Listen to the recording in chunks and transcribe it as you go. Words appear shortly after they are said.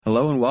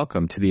Hello and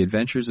welcome to the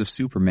Adventures of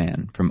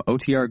Superman from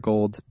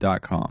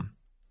OTRGold.com.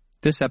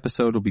 This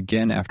episode will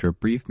begin after a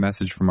brief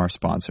message from our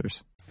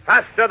sponsors.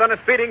 Faster than a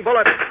speeding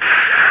bullet.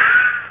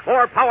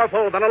 More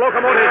powerful than a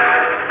locomotive.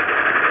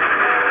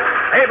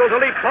 Able to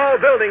leap tall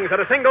buildings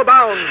at a single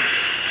bound.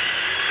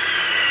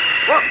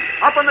 Look,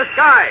 up in the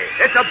sky.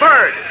 It's a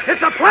bird.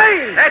 It's a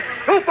plane. It's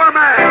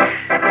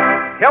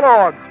Superman.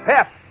 Kellogg's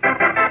Pep.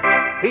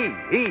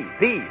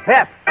 P-E-P,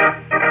 Pep.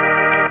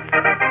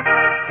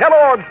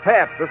 Kellogg's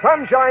Pep, the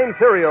Sunshine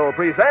Cereal,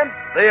 presents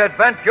The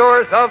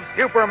Adventures of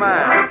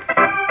Superman.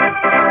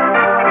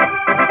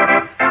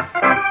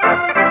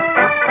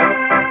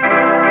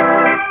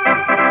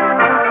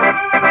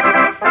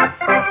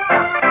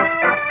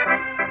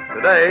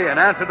 Today, in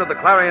answer to the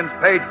Clarion's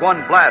Page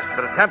 1 blast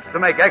that attempts to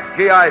make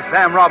ex-GI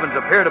Sam Robbins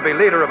appear to be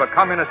leader of a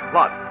communist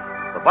plot,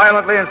 the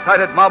violently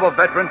incited mob of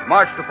veterans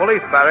march to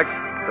police barracks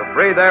to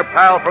free their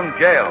pal from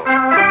jail.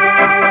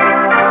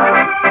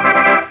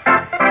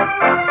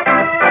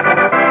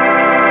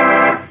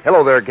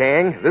 Hello there,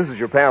 gang. This is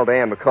your pal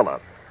Dan McCullough.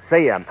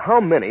 Say,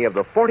 how many of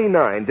the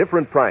 49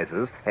 different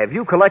prizes have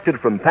you collected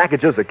from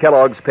packages of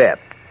Kellogg's Pep?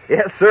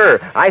 Yes, sir.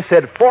 I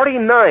said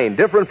 49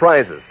 different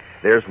prizes.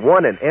 There's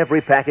one in every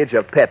package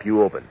of Pep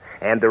you open.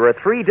 And there are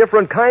 3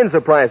 different kinds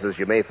of prizes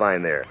you may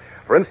find there.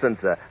 For instance,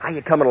 how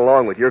you coming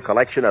along with your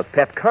collection of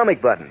Pep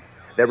comic buttons?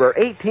 There are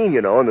 18,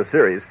 in the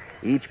series,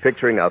 each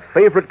picturing a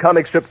favorite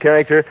comic strip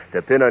character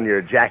to pin on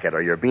your jacket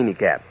or your beanie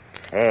cap.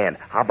 And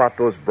how about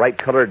those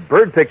bright-colored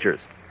bird pictures?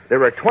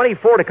 There are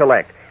 24 to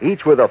collect,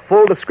 each with a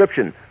full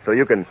description, so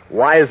you can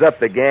wise up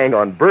the gang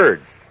on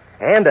birds.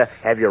 And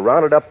have you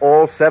rounded up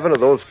all 7 of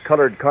those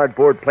colored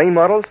cardboard plane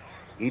models?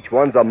 Each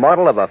one's a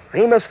model of a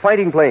famous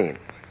fighting plane.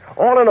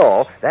 All in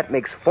all, that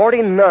makes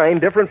 49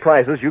 different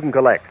prizes you can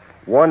collect.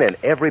 One in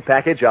every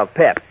package of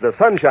Pep, the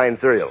Sunshine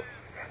Cereal.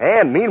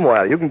 And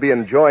meanwhile, you can be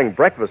enjoying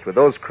breakfast with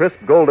those crisp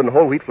golden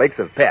whole wheat flakes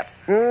of Pep.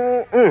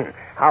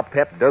 How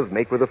Pep does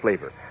make with a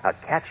flavor. A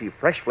catchy,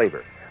 fresh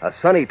flavor. A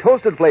sunny,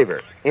 toasted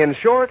flavor. In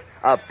short,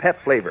 a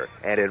Pep flavor.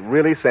 And it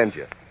really sends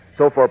you.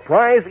 So for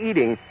prize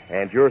eating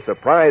and your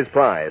surprise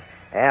prize,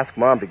 ask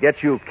Mom to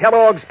get you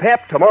Kellogg's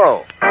Pep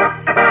tomorrow.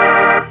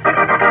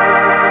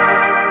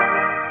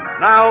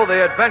 Now,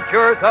 the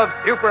Adventures of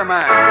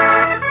Superman.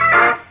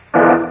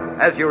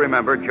 As you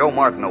remember, Joe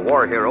Martin, a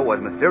war hero, was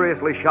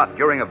mysteriously shot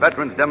during a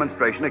veterans'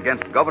 demonstration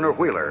against Governor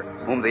Wheeler,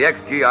 whom the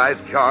ex-GIs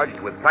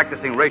charged with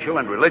practicing racial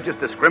and religious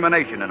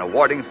discrimination in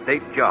awarding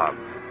state jobs.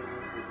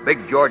 Big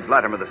George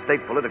Latimer, the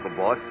state political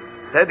boss,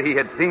 said he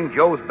had seen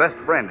Joe's best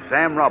friend,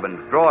 Sam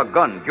Robbins, draw a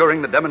gun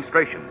during the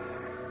demonstration.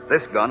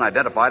 This gun,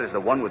 identified as the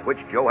one with which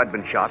Joe had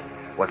been shot,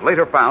 was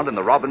later found in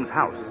the Robbins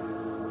house.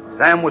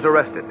 Sam was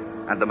arrested,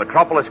 and the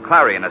Metropolis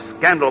Clarion, a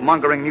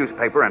scandal-mongering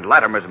newspaper and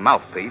Latimer's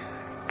mouthpiece,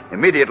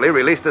 immediately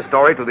released a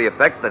story to the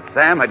effect that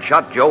Sam had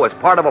shot Joe as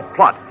part of a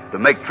plot to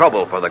make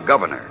trouble for the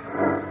governor.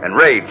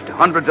 Enraged,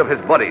 hundreds of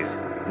his buddies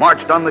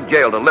marched on the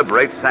jail to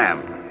liberate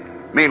Sam.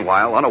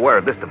 Meanwhile, unaware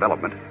of this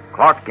development,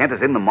 Clark Kent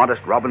is in the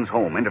modest Robbins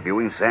home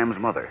interviewing Sam's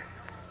mother.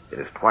 It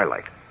is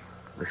twilight.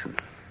 Listen.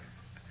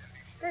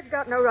 They've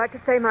got no right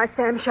to say my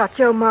Sam shot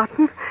Joe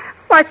Martin.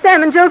 Why,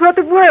 Sam and Joe thought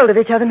the world of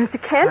each other, Mr.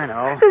 Kent. I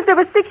know. Since they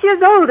were 6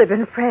 years old, they've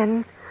been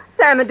friends.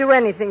 Sam would do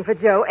anything for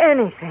Joe,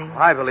 anything.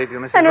 I believe you,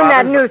 Mrs. And in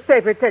that Robbins.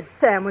 newspaper it said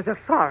Sam was a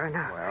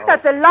foreigner. Well-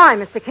 That's a lie,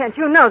 Mr. Kent.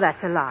 You know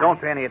that's a lie.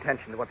 Don't pay any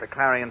attention to what the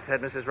Clarion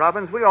said, Mrs.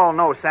 Robbins. We all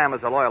know Sam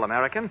is a loyal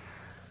American.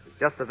 He's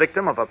just the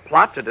victim of a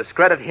plot to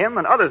discredit him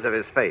and others of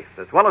his faith,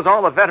 as well as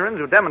all the veterans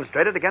who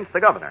demonstrated against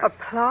the governor. A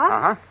plot?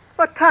 Uh-huh.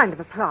 What kind of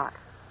a plot?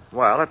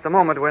 Well, at the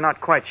moment, we're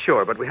not quite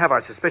sure, but we have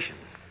our suspicions.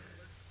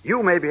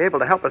 You may be able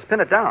to help us pin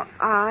it down.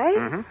 I?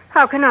 Mhm.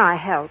 How can I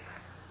help?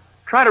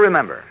 Try to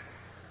remember.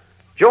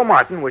 Joe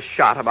Martin was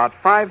shot about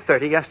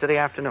 5:30 yesterday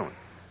afternoon.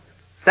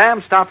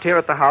 Sam stopped here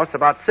at the house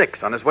about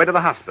 6 on his way to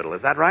the hospital.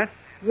 Is that right?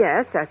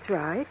 Yes, that's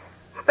right.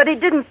 But he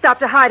didn't stop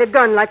to hide a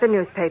gun like the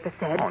newspaper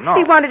said. Oh, no.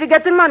 He wanted to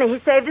get the money he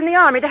saved in the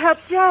army to help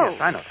Joe.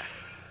 Yes, I know that.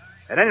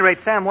 At any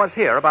rate, Sam was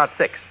here about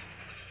 6.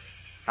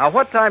 Now,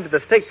 what time did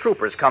the state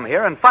troopers come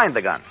here and find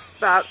the gun?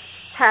 About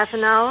half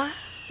an hour,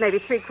 maybe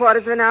 3/4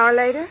 of an hour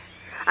later.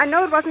 I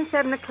know it wasn't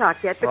 7 o'clock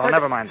yet because... Well,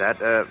 never mind that.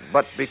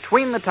 But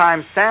between the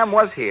time Sam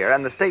was here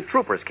and the state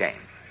troopers came,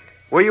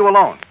 were you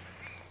alone?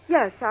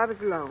 Yes, I was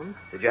alone.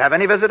 Did you have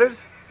any visitors?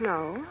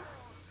 No.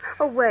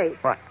 Oh, wait.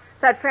 What?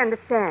 That friend of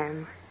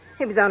Sam's.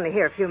 He was only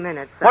here a few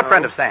minutes. What so-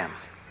 friend of Sam's?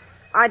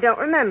 I don't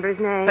remember his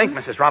name. Think,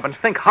 Mrs. Robbins.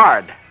 Think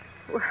hard.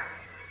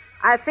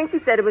 I think he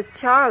said it was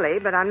Charlie,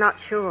 but I'm not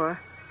sure.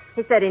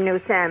 He said he knew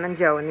Sam and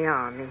Joe in the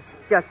army.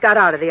 Just got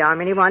out of the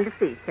army and he wanted to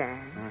see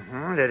Sam.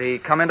 Mm-hmm. Did he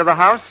come into the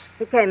house?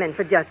 He came in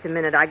for just a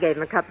minute. I gave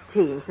him a cup of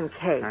tea and some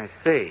cake. I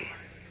see.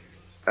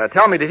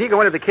 Tell me, did he go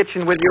into the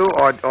kitchen with you,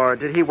 or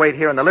did he wait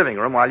here in the living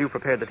room while you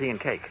prepared the tea and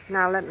cake?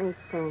 Now, let me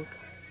think.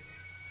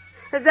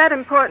 Is that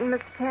important,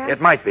 Mr. Kent?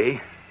 It might be.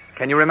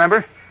 Can you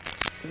remember?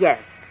 Yes.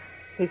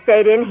 He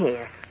stayed in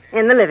here,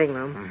 in the living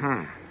room.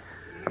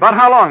 Mm-hmm. About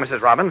how long,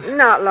 Mrs. Robbins?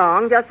 Not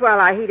long, just while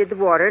I heated the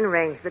water and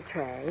arranged the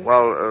tray.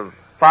 Well,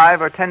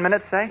 5 or 10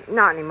 minutes, say?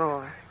 Not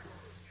anymore.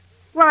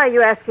 Why are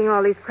you asking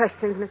all these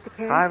questions, Mr.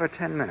 Kane? 5 or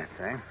 10 minutes,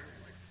 eh?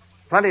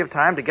 Plenty of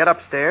time to get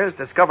upstairs,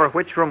 discover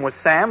which room was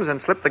Sam's,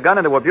 and slip the gun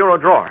into a bureau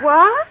drawer.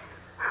 What?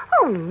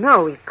 Oh,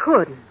 no, he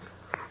couldn't.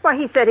 Why,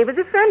 he said he was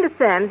a friend of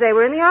Sam's. They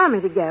were in the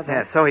Army together.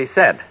 Yeah, so he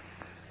said.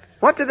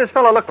 What did this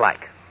fellow look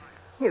like?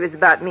 He was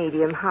about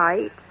medium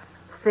height,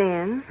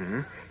 thin.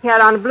 Mm-hmm. He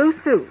had on a blue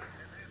suit.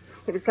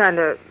 He was kind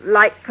of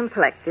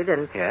light-complected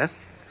and... Yes?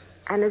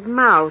 And his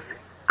mouth.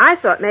 I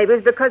thought maybe it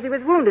was because he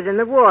was wounded in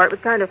the war. It was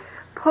kind of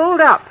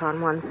pulled up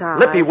on one side.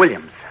 Lippy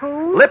Williams.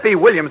 Who? Lippy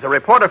Williams, a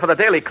reporter for the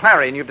Daily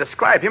Clarion. You've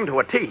described him to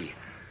a T.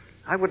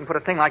 I wouldn't put a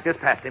thing like this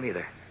past him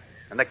either.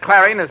 And the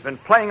Clarion has been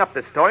playing up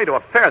this story to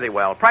a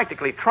fare-thee-well,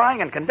 practically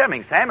trying and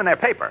condemning Sam in their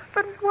paper.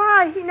 But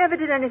why? He never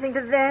did anything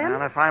to them.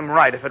 Well, if I'm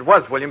right, if it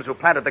was Williams who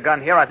planted the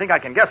gun here, I think I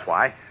can guess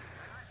why.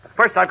 But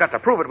first, I've got to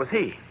prove it was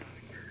he.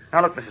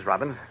 Now, look, Mrs.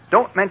 Robbins,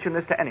 don't mention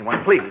this to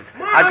anyone, please.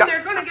 Mom,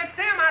 they're going to get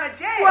Sam out of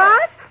jail.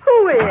 What?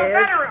 Who is?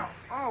 Federal.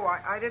 Oh,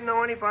 I didn't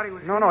know anybody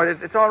was... No,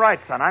 it's all right,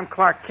 son. I'm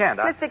Clark Kent.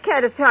 Mr.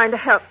 Kent is trying to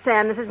help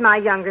Sam. This is my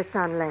younger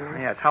son,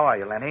 Lenny. Yes, how are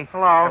you, Lenny?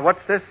 Hello. And what's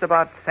this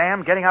about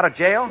Sam getting out of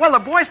jail? Well, the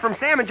boys from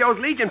Sam and Joe's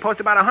Legion post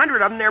about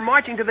 100 of them. They're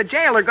marching to the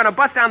jail. They're going to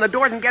bust down the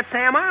doors and get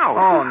Sam out.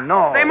 Oh,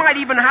 no. They might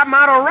even have him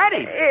out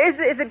already.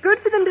 Is it good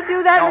for them to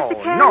do that,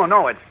 Mr. Kent?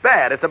 No, it's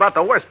bad. It's about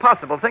the worst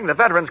possible thing the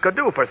veterans could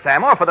do for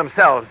Sam or for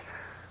themselves.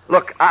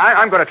 Look,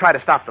 I'm going to try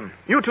to stop them.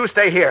 You two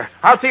stay here.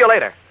 I'll see you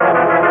later.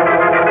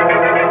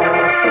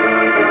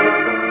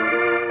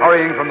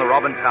 Hurrying from the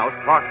Robbins house,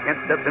 Clark Kent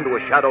steps into a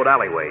shadowed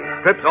alleyway,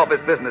 strips off his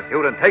business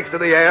suit, and takes to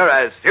the air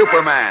as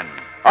Superman.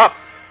 Up,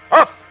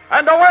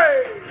 and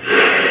away!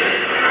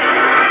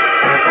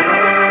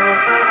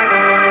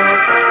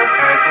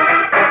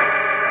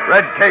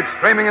 Red cape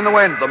streaming in the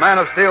wind, the Man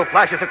of Steel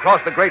flashes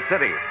across the great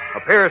city,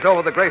 appears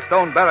over the gray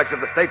stone barracks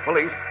of the state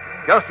police,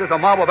 just as a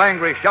mob of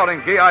angry, shouting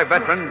GI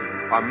veterans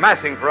are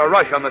massing for a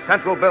rush on the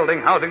central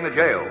building housing the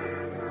jail.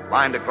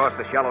 Lined across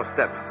the shallow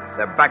steps,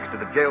 their backs to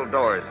the jail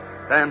doors,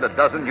 stand a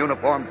dozen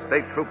uniformed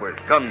state troopers,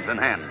 guns in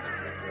hand.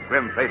 The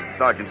grim-faced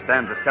sergeant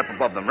stands a step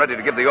above them, ready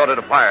to give the order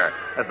to fire,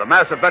 as the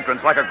mass of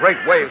veterans, like a great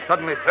wave,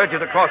 suddenly surges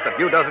across the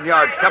few dozen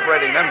yards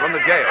separating them from the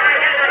jail.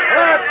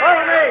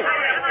 Follow me!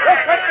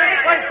 Let's take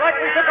this place like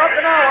we took up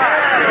the hour.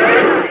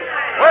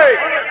 Wait!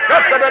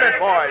 Just a minute,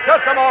 boys.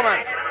 Just a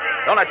moment.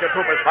 Don't let your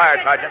troopers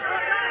fire, Sergeant.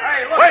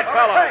 Hey, look, Wait,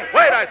 fellow.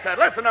 Wait, I said.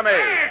 Listen to me.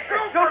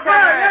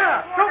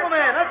 Superman!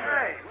 Superman, that's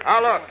right.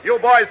 Now, look, you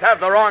boys have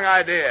the wrong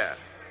idea.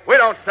 We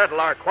don't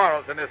settle our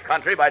quarrels in this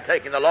country by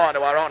taking the law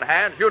into our own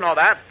hands. You know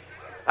that.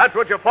 That's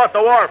what you fought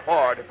the war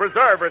for, to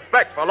preserve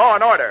respect for law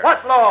and order.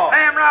 What law?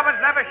 Sam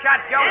Robbins never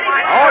shot Joe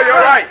Mike. Oh,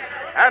 you're right.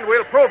 And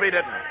we'll prove he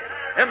didn't.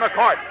 In the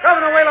court.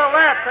 Governor Wheeler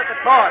laughs at the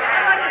court.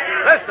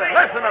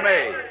 Listen to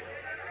me.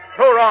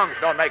 Two wrongs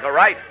don't make a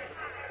right.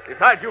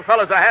 Besides, you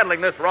fellas are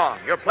handling this wrong.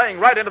 You're playing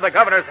right into the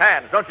governor's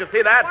hands. Don't you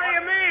see that? What do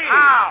you mean?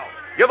 How?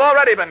 You've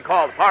already been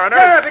called foreigners.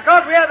 Yeah,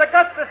 because we have the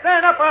guts to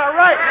stand up for our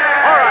rights.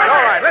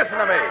 All right. Listen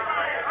to me.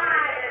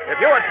 If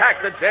you attack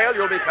the jail,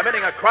 you'll be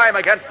committing a crime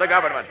against the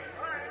government.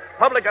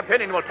 Public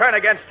opinion will turn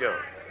against you.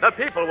 The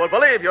people will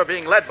believe you're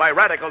being led by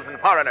radicals and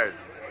foreigners.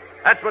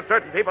 That's what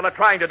certain people are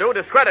trying to do,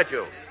 discredit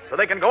you, so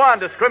they can go on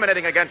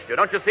discriminating against you.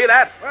 Don't you see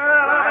that? Well,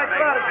 that makes a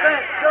lot of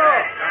sense,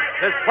 sure.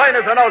 As plain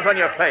as the nose on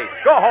your face.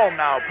 Go home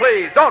now,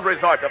 please. Don't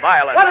resort to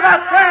violence. What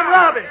about Sam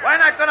Robbins? We're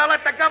not going to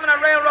let the governor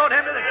railroad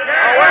him to the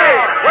chair.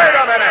 Oh, wait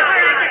a minute.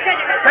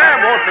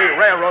 Sam won't be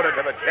railroaded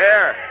to the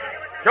chair.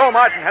 Joe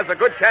Martin has a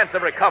good chance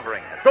of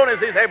recovering. As soon as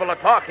he's able to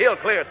talk, he'll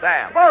clear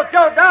Sam. Suppose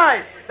Joe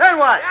dies. Then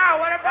what? Yeah,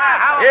 what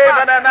about?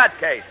 Even in that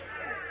case,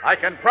 I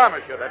can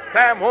promise you that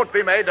Sam won't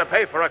be made to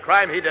pay for a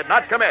crime he did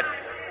not commit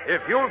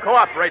if you'll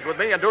cooperate with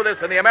me and do this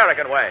in the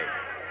American way.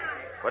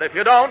 But if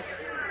you don't,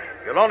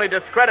 you'll only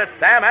discredit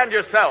Sam and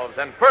yourselves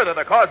and further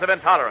the cause of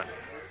intolerance.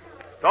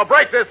 So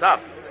break this up.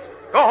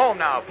 Go home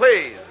now,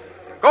 please.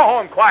 Go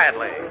home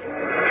quietly.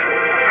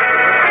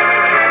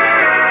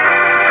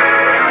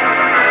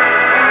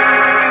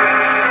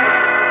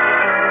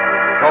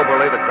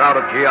 Soberly, the crowd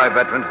of GI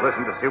veterans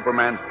listen to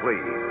Superman's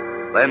plea,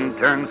 then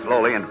turn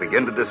slowly and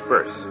begin to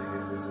disperse.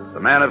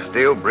 The Man of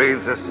Steel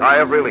breathes a sigh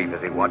of relief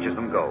as he watches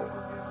them go.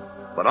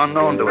 But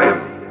unknown to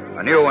him,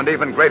 a new and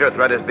even greater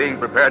threat is being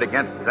prepared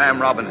against Sam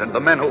Robbins and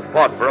the men who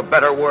fought for a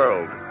better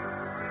world.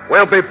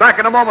 We'll be back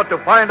in a moment to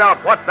find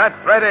out what that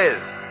threat is.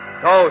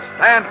 So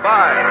stand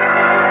by.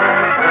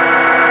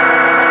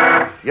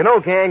 You know,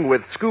 gang,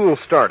 with school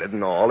started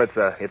and all, it's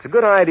a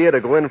good idea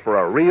to go in for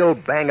a real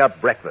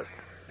bang-up breakfast.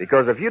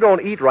 Because if you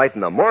don't eat right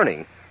in the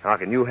morning, how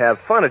can you have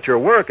fun at your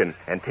work and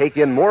take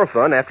in more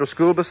fun after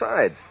school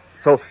besides?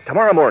 So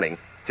tomorrow morning,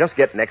 just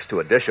get next to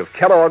a dish of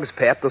Kellogg's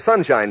Pep, the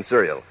Sunshine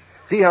cereal.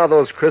 See how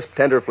those crisp,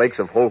 tender flakes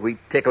of whole wheat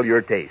tickle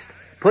your taste.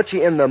 Put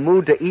you in the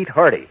mood to eat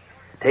hearty.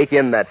 Take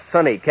in that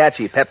sunny,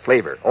 catchy Pep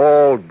flavor,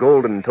 all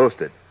golden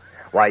toasted.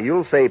 Why,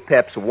 you'll say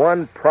Pep's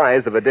one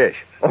prize of a dish.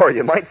 Or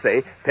you might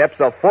say Pep's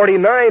a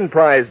 49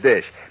 prize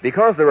dish,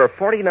 because there are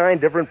 49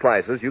 different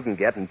prizes you can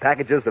get in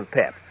packages of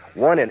Pep,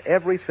 one in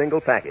every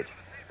single package.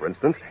 For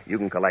instance, you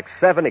can collect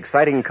 7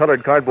 exciting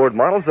colored cardboard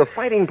models of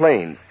fighting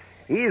planes.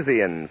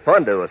 Easy and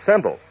fun to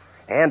assemble.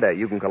 And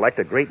you can collect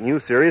a great new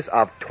series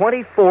of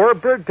 24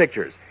 bird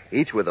pictures,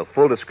 each with a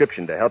full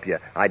description to help you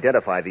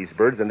identify these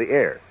birds in the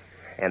air.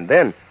 And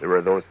then there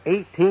are those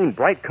 18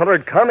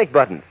 bright-colored comic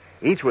buttons,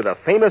 each with a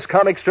famous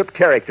comic strip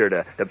character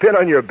to pin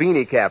on your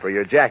beanie cap or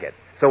your jacket.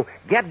 So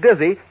get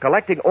busy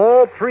collecting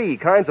all 3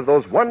 kinds of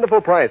those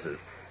wonderful prizes.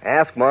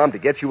 Ask Mom to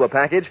get you a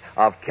package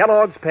of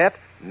Kellogg's Pep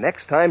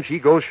next time she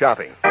goes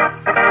shopping.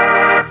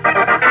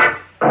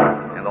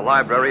 In the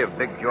library of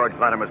Big George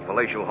Latimer's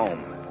palatial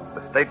home,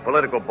 the state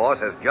political boss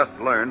has just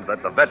learned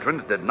that the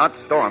veterans did not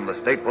storm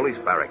the state police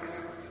barracks.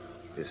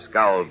 His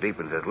scowl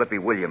deepens as Lippy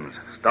Williams,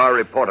 star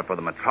reporter for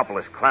the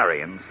Metropolis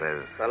Clarion,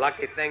 says... It's a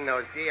lucky thing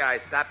those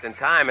GIs stopped in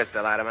time,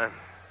 Mr. Latimer.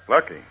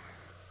 Lucky?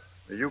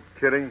 Are you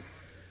kidding?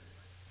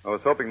 I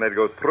was hoping they'd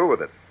go through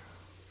with it.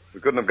 We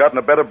couldn't have gotten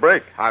a better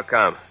break. How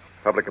come?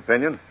 Public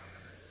opinion.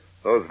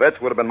 Those vets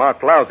would have been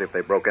marked lousy if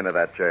they broke into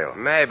that jail.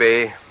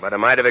 Maybe, but it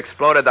might have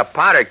exploded the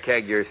powder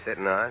keg you're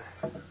sitting on.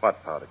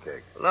 What powder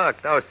keg?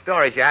 Look, those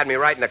stories you had me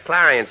write in the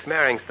Clarion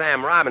smearing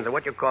Sam Robbins and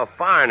what you call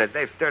foreigners,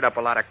 they've stirred up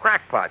a lot of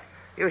crackpots.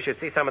 You should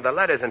see some of the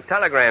letters and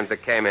telegrams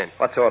that came in.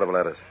 What sort of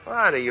letters?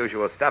 Well, the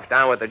usual stuff.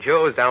 Down with the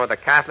Jews, down with the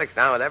Catholics,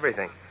 down with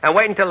everything. And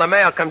wait until the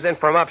mail comes in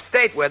from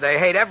upstate where they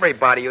hate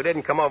everybody who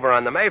didn't come over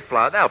on the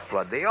Mayflower. They'll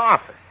flood the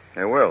office.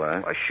 They will, eh?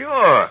 Well,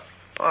 sure.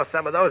 All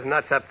some of those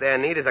nuts up there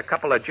need is a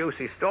couple of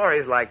juicy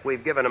stories like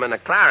we've given them in the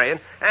Clarion,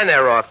 and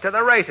they're off to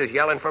the races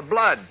yelling for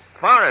blood.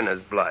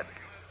 Foreigners' blood.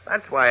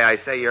 That's why I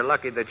say you're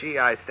lucky the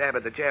GI stab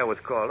at the jail was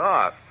called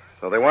off.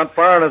 So they want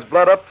foreigners'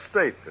 blood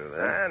upstate, do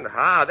they? And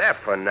how? They're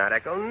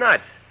fanatical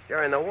nuts.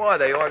 During the war,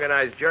 they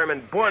organized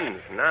German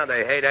Bunds. Now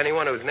they hate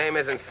anyone whose name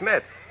isn't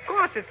Smith. Of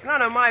course, it's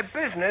none of my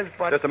business,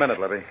 but... Just a minute,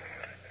 Levy.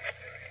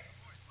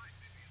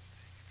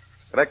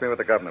 Connect me with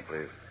the governor,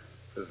 please.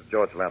 This is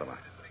George Latimer.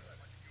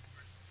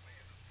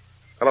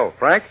 Hello,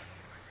 Frank?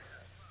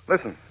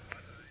 Listen,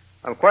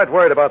 I'm quite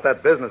worried about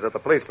that business at the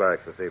police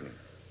barracks this evening.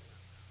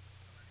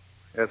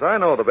 Yes, I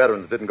know the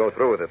veterans didn't go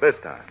through with it this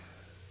time,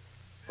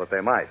 but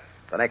they might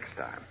the next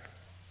time.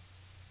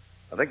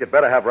 I think you'd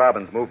better have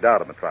Robbins moved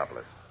out of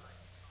Metropolis.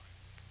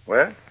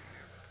 Where?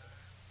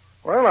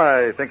 Well,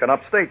 I think an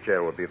upstate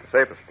jail would be the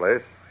safest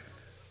place.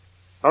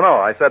 Oh, no,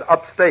 I said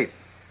upstate.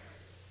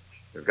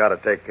 You've got to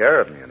take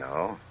care of him, you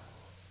know.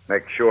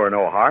 Make sure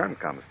no harm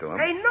comes to him.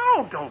 Hey,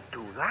 no, don't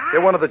do that.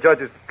 Get one of the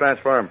judges to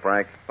transfer him,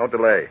 Frank. Don't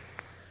delay.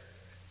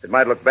 It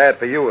might look bad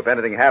for you if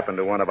anything happened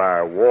to one of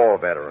our war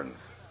veterans.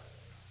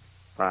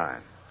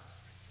 Fine.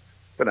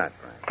 Good night,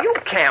 Frank. You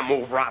can't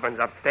move Robbins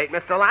upstate,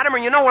 Mr. Latimer.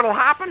 You know what'll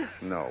happen?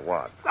 No,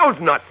 what?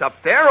 Those nuts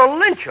up there will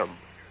lynch him.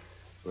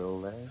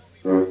 Will they?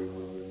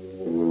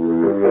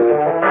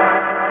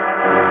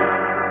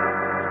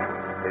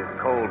 His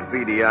cold,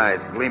 beady eyes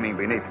gleaming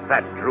beneath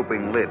fat,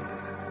 drooping lids.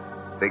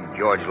 Big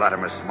George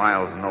Latimer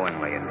smiles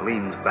knowingly and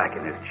leans back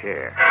in his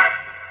chair.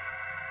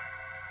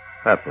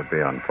 That would be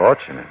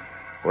unfortunate,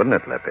 wouldn't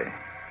it, Lippy?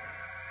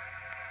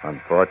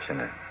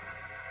 Unfortunate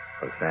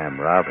for Sam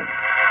Robbins.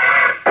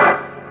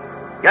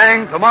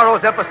 Gang,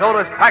 tomorrow's episode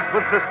is packed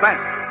with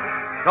suspense,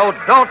 so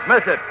don't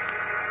miss it.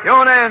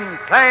 Tune in,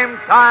 same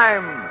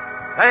time,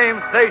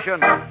 same station.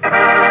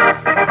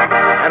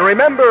 And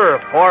remember,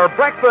 for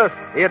breakfast,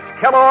 it's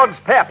Kellogg's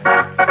Pep.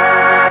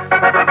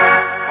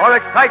 For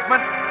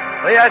excitement,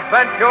 the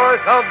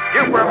adventures of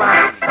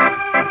Superman.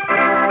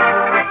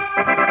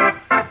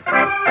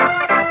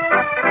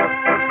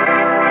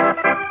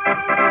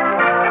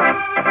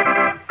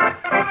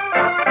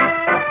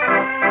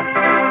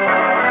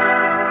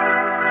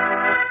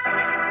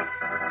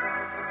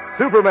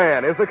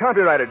 Superman is a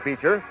copyrighted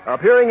feature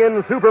appearing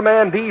in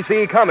Superman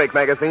DC comic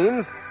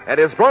magazines and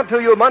is brought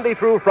to you Monday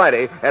through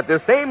Friday at the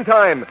same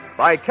time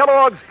by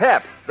Kellogg's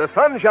Pep, the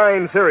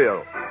Sunshine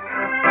Cereal.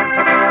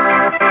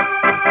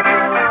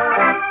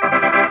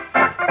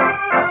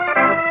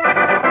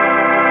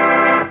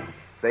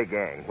 Say,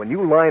 gang, when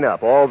you line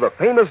up all the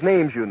famous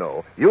names you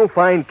know, you'll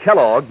find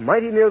Kellogg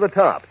mighty near the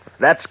top.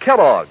 That's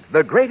Kellogg,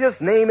 the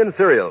greatest name in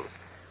cereals.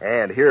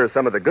 And here are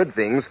some of the good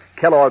things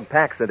Kellogg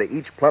packs into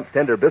each plump,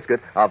 tender biscuit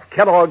of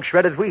Kellogg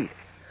shredded wheat.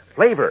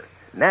 Flavor,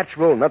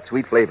 natural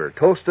nut-sweet flavor,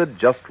 toasted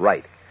just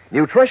right.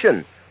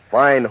 Nutrition,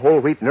 fine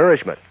whole wheat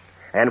nourishment.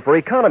 And for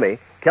economy,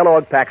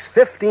 Kellogg packs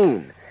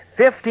 15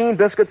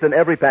 biscuits in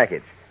every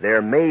package.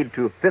 They're made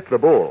to fit the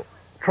bowl.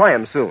 Try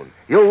them soon.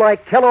 You'll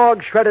like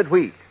Kellogg shredded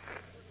wheat.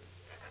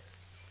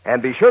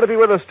 And be sure to be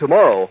with us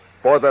tomorrow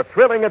for the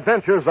thrilling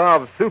adventures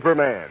of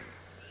Superman.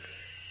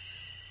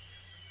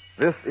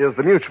 This is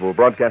the Mutual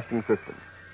Broadcasting System.